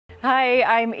Hi,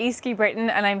 I'm Easkey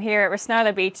Britton and I'm here at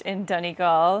Resnala Beach in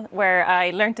Donegal, where I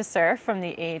learned to surf from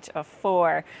the age of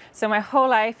 4. So my whole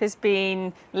life has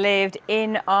been lived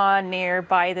in, on, near,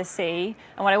 by the sea.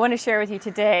 And what I want to share with you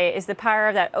today is the power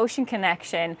of that ocean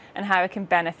connection and how it can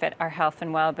benefit our health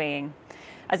and well-being.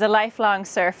 As a lifelong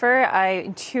surfer, I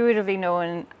intuitively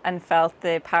known and felt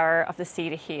the power of the sea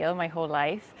to heal my whole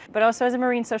life. But also as a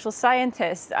marine social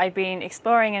scientist, I've been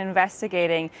exploring and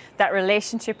investigating that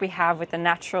relationship we have with the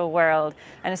natural world,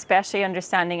 and especially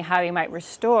understanding how we might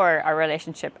restore our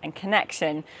relationship and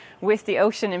connection with the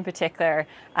ocean in particular,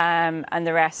 and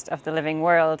the rest of the living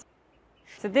world.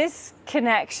 So this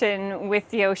connection with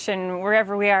the ocean,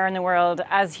 wherever we are in the world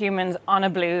as humans on a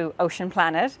blue ocean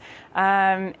planet,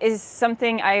 is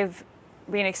something I've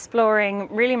been exploring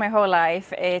really my whole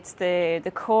life. It's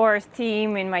the core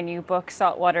theme in my new book,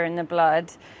 Saltwater in the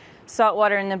Blood.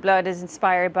 Saltwater in the Blood is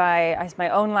inspired by my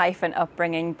own life and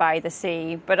upbringing by the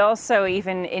sea, but also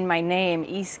even in my name,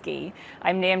 Easkey.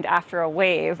 I'm named after a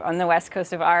wave on the west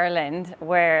coast of Ireland,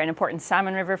 where an important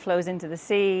salmon river flows into the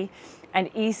sea. And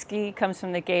Easkey comes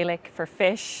from the Gaelic for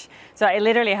fish. So I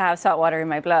literally have salt water in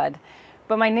my blood.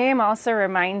 But my name also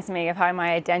reminds me of how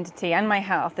my identity and my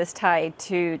health is tied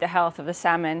to the health of the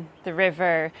salmon, the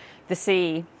river, the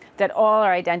sea, that all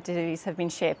our identities have been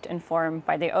shaped and formed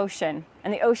by the ocean.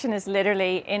 And the ocean is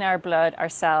literally in our blood, our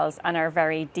cells, and our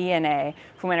very DNA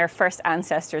from when our first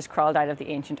ancestors crawled out of the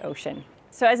ancient ocean.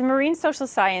 So as a marine social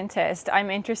scientist,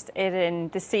 I'm interested in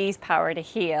the sea's power to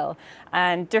heal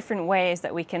and different ways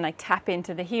that we can tap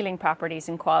into the healing properties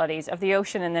and qualities of the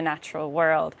ocean and the natural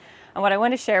world. And what I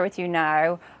want to share with you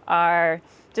now are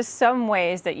just some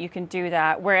ways that you can do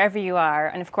that wherever you are.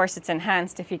 And of course, it's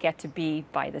enhanced if you get to be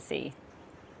by the sea.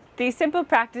 These simple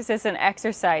practices and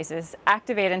exercises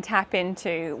activate and tap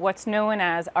into what's known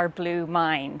as our blue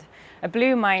mind. A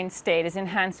blue mind state is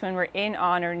enhanced when we're in,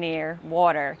 on, or near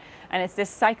water. And it's this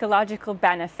psychological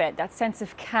benefit, that sense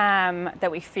of calm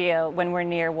that we feel when we're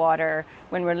near water,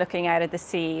 when we're looking out at the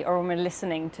sea, or when we're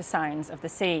listening to sounds of the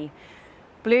sea.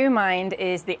 Blue mind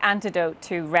is the antidote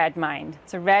to red mind.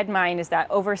 So red mind is that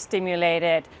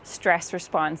overstimulated stress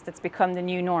response that's become the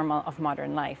new normal of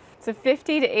modern life. So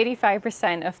 50 to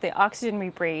 85% of the oxygen we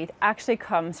breathe actually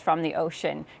comes from the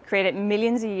ocean, created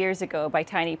millions of years ago by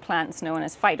tiny plants known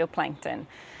as phytoplankton.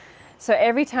 So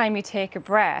every time you take a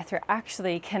breath, you're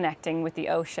actually connecting with the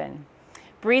ocean.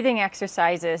 Breathing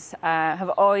exercises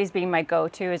have always been my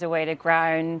go-to as a way to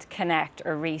ground, connect,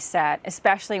 or reset,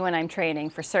 especially when I'm training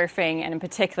for surfing, and in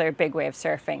particular big wave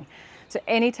surfing. So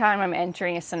anytime I'm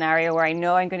entering a scenario where I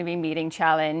know I'm going to be meeting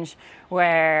challenge,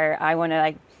 where I want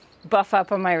to buff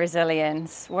up on my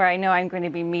resilience, where I know I'm going to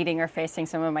be meeting or facing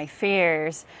some of my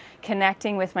fears,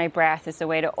 connecting with my breath is a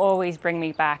way to always bring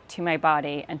me back to my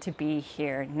body and to be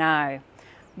here now.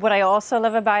 What I also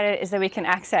love about it is that we can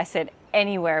access it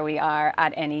anywhere we are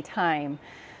at any time.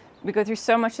 We go through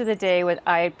so much of the day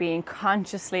without being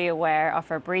consciously aware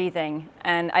of our breathing.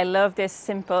 And I love this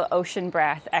simple ocean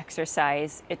breath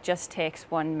exercise. It just takes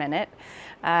 1 minute.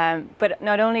 But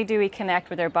not only do we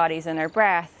connect with our bodies and our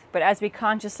breath, but as we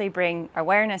consciously bring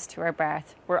awareness to our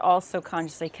breath, we're also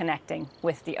consciously connecting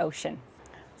with the ocean.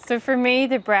 So for me,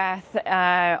 the breath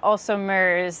also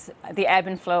mirrors the ebb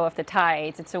and flow of the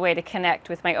tides. It's a way to connect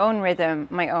with my own rhythm,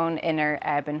 my own inner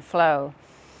ebb and flow.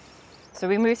 So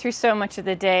we move through so much of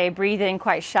the day, breathing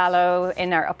quite shallow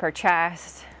in our upper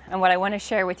chest. And what I want to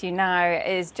share with you now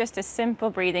is just a simple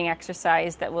breathing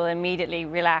exercise that will immediately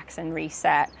relax and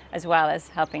reset, as well as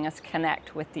helping us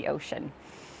connect with the ocean.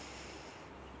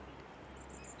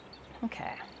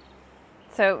 Okay.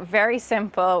 So very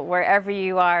simple, wherever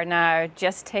you are now,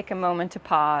 just take a moment to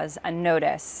pause and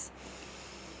notice.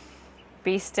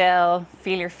 Be still,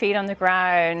 feel your feet on the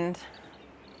ground.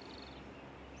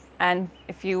 And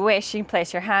if you wish, you can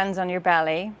place your hands on your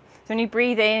belly. So when you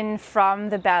breathe in from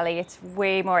the belly, it's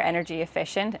way more energy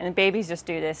efficient, and babies just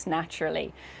do this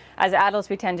naturally. As adults,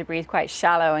 we tend to breathe quite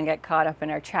shallow and get caught up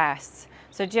in our chests.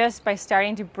 So just by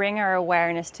starting to bring our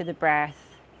awareness to the breath,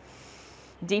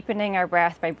 deepening our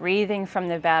breath by breathing from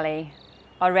the belly,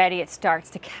 already it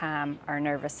starts to calm our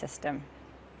nervous system.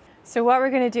 So what we're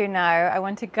going to do now, I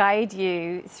want to guide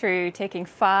you through taking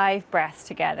 5 breaths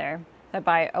together,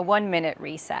 by a 1-minute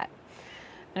reset.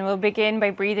 And we'll begin by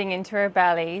breathing into our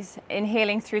bellies,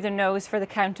 inhaling through the nose for the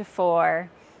count of 4,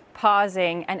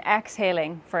 pausing and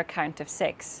exhaling for a count of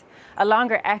 6. A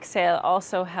longer exhale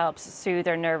also helps soothe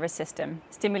our nervous system,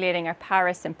 stimulating our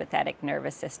parasympathetic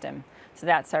nervous system. So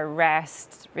that's our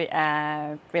rest,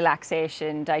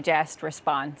 relaxation, digest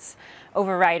response,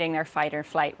 overriding our fight or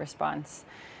flight response.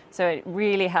 So it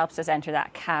really helps us enter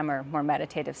that calmer, more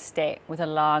meditative state with a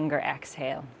longer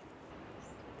exhale.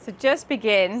 So just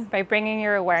begin by bringing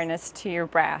your awareness to your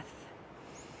breath.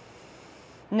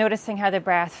 Noticing how the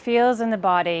breath feels in the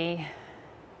body,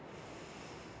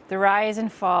 the rise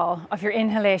and fall of your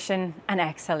inhalation and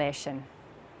exhalation.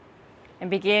 And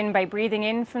begin by breathing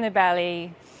in from the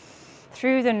belly,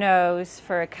 through the nose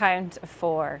for a count of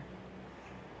 4.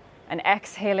 And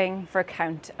exhaling for a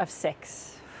count of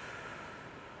 6.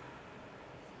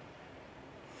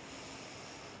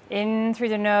 In through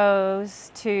the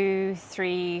nose, 2,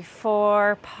 3,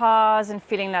 4. Pause and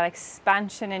feeling that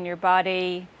expansion in your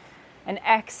body. And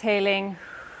exhaling,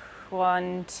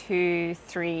 1, 2,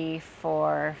 3,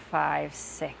 4, 5,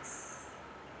 6.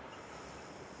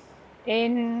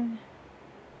 In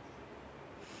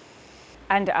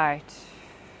and out.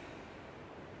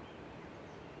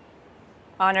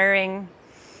 Honoring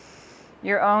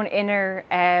your own inner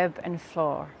ebb and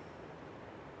flow.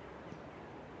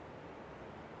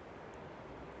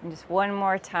 And just one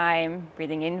more time,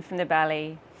 breathing in from the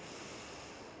belly.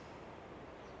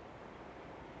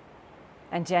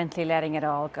 And gently letting it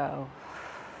all go.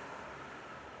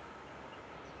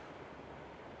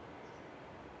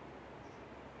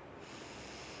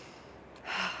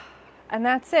 And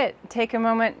that's it. Take a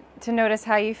moment to notice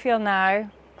how you feel now.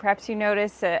 Perhaps you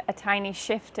notice a tiny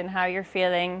shift in how you're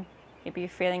feeling. Maybe you're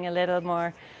feeling a little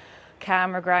more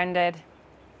calm or grounded.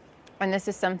 And this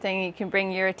is something you can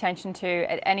bring your attention to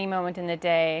at any moment in the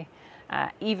day,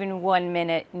 even 1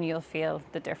 minute, and you'll feel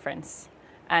the difference.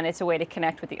 And it's a way to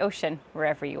connect with the ocean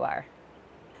wherever you are.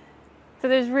 So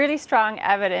there's really strong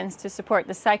evidence to support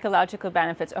the psychological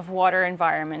benefits of water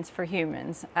environments for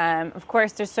humans. Of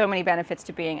course, there's so many benefits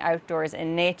to being outdoors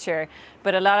in nature,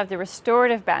 but a lot of the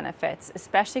restorative benefits,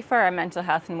 especially for our mental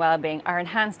health and well-being, are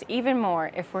enhanced even more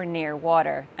if we're near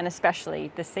water, and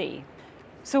especially the sea.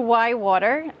 So why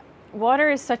water? Water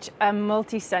is such a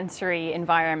multi-sensory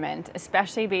environment,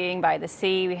 especially being by the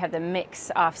sea. We have the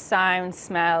mix of sounds,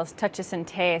 smells, touches and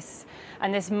tastes.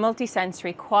 And this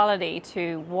multi-sensory quality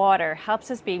to water helps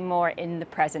us be more in the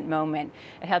present moment.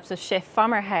 It helps us shift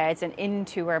from our heads and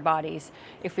into our bodies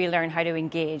if we learn how to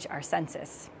engage our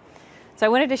senses. So I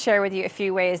wanted to share with you a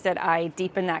few ways that I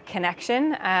deepen that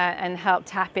connection and help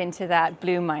tap into that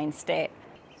blue mind state.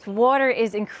 Water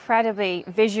is incredibly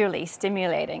visually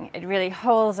stimulating. It really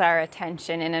holds our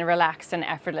attention in a relaxed and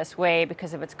effortless way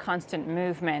because of its constant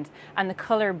movement, and the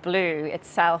color blue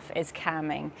itself is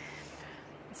calming.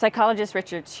 Psychologist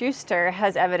Richard Schuster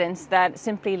has evidence that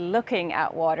simply looking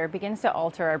at water begins to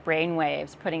alter our brain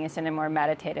waves, putting us in a more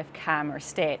meditative, calmer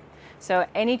state. So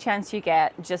any chance you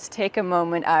get, just take a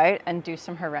moment out and do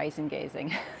some horizon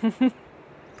gazing.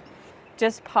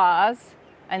 Just pause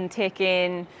and take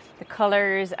in the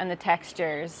colors and the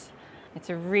textures. It's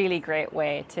a really great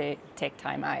way to take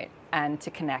time out and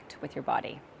to connect with your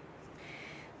body.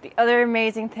 The other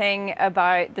amazing thing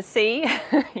about the sea,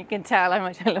 you can tell how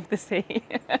much I love the sea.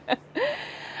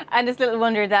 And this little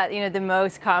wonder that, the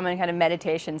most common kind of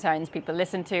meditation sounds people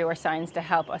listen to or sounds to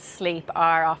help us sleep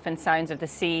are often sounds of the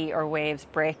sea or waves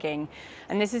breaking.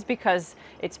 And this is because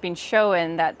it's been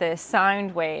shown that the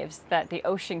sound waves that the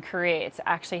ocean creates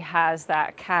actually has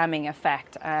that calming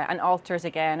effect and alters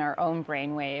again our own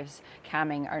brain waves,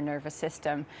 calming our nervous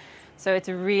system. So it's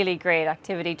a really great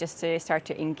activity just to start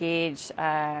to engage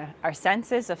our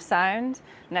senses of sound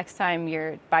next time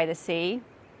you're by the sea.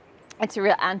 It's a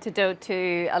real antidote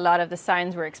to a lot of the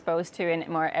sounds we're exposed to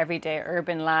in more everyday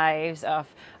urban lives of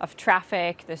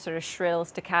traffic, the sort of shrill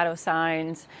staccato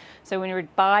sounds. So when you're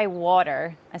by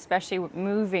water, especially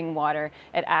moving water,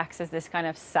 it acts as this kind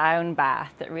of sound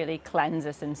bath that really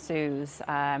cleanses and soothes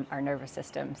our nervous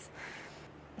systems.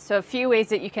 So a few ways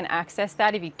that you can access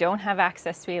that if you don't have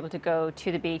access to be able to go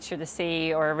to the beach or the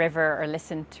sea or a river or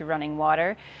listen to running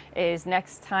water is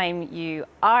next time you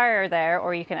are there,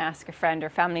 or you can ask a friend or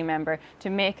family member to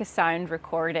make a sound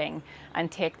recording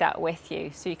and take that with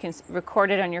you. So you can record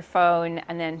it on your phone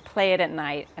and then play it at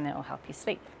night, and it will help you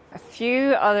sleep. A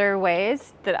few other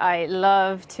ways that I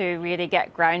love to really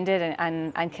get grounded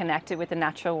and connected with the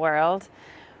natural world.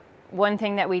 One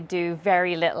thing that we do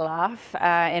very little of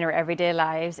in our everyday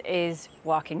lives is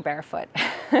walking barefoot.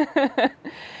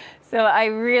 So I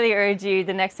really urge you,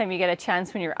 the next time you get a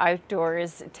chance when you're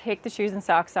outdoors, take the shoes and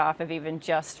socks off, if even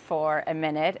just for a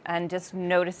minute, and just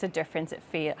notice the difference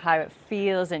how it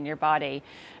feels in your body.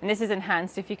 And this is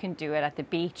enhanced if you can do it at the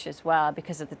beach as well,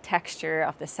 because of the texture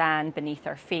of the sand beneath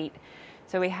our feet.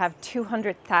 So we have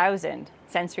 200,000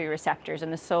 sensory receptors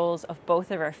in the soles of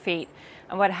both of our feet.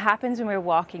 And what happens when we're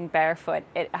walking barefoot,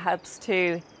 it helps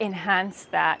to enhance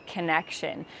that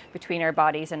connection between our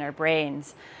bodies and our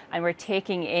brains. And we're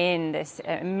taking in this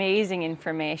amazing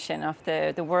information of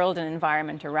the world and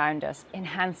environment around us,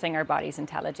 enhancing our body's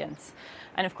intelligence.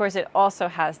 And of course, it also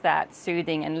has that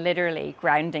soothing and literally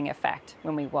grounding effect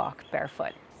when we walk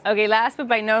barefoot. Okay, last but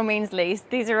by no means least,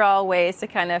 these are all ways to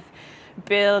kind of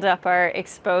build up our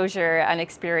exposure and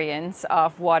experience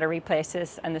of watery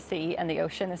places and the sea and the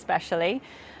ocean especially.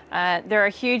 There are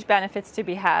huge benefits to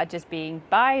be had just being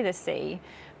by the sea,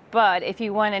 but if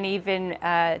you want an even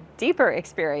deeper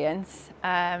experience,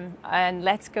 and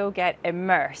let's go get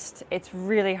immersed, it's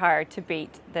really hard to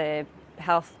beat the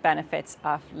health benefits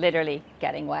of literally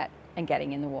getting wet and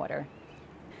getting in the water.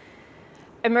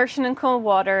 Immersion in cold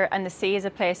water and the sea as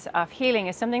a place of healing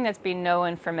is something that's been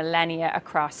known for millennia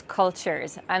across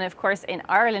cultures. And of course, in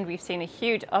Ireland, we've seen a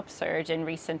huge upsurge in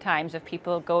recent times of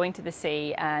people going to the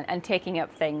sea and taking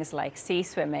up things like sea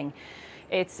swimming.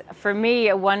 It's, for me,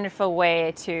 a wonderful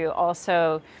way to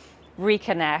also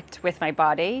reconnect with my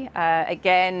body.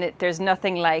 Again, there's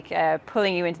nothing like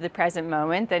pulling you into the present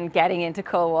moment than getting into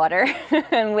cold water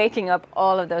and waking up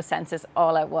all of those senses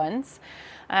all at once.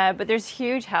 But there's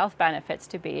huge health benefits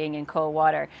to being in cold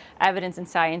water. Evidence and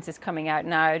science is coming out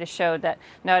now to show that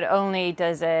not only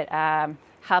does it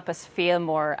help us feel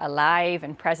more alive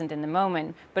and present in the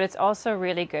moment, but it's also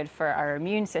really good for our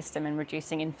immune system and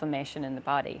reducing inflammation in the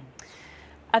body.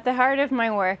 At the heart of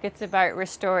my work, it's about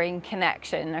restoring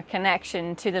connection, a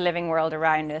connection to the living world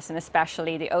around us, and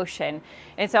especially the ocean.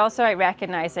 It's also about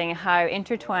recognizing how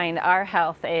intertwined our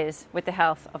health is with the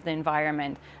health of the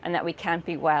environment, and that we can't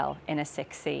be well in a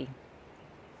sick sea.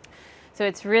 So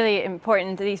it's really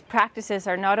important that these practices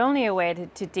are not only a way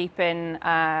to deepen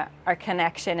our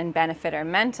connection and benefit our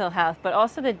mental health, but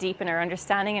also to deepen our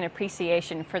understanding and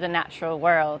appreciation for the natural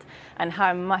world and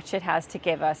how much it has to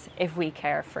give us if we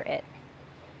care for it.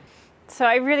 So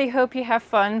I really hope you have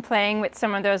fun playing with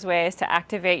some of those ways to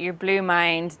activate your blue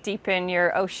mind, deepen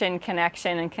your ocean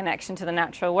connection and connection to the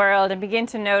natural world, and begin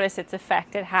to notice its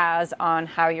effect it has on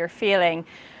how you're feeling.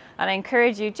 And I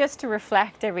encourage you just to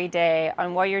reflect every day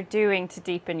on what you're doing to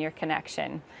deepen your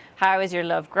connection. How is your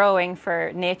love growing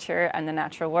for nature and the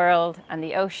natural world and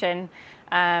the ocean,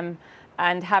 and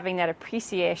having that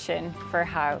appreciation for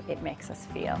how it makes us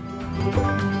feel.